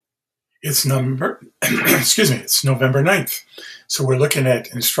It's it's November 9th. So we're looking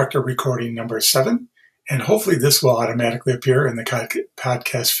at Instructor Recording Number 7, and hopefully this will automatically appear in the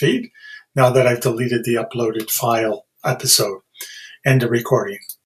podcast feed now that I've deleted the uploaded file episode and the recording.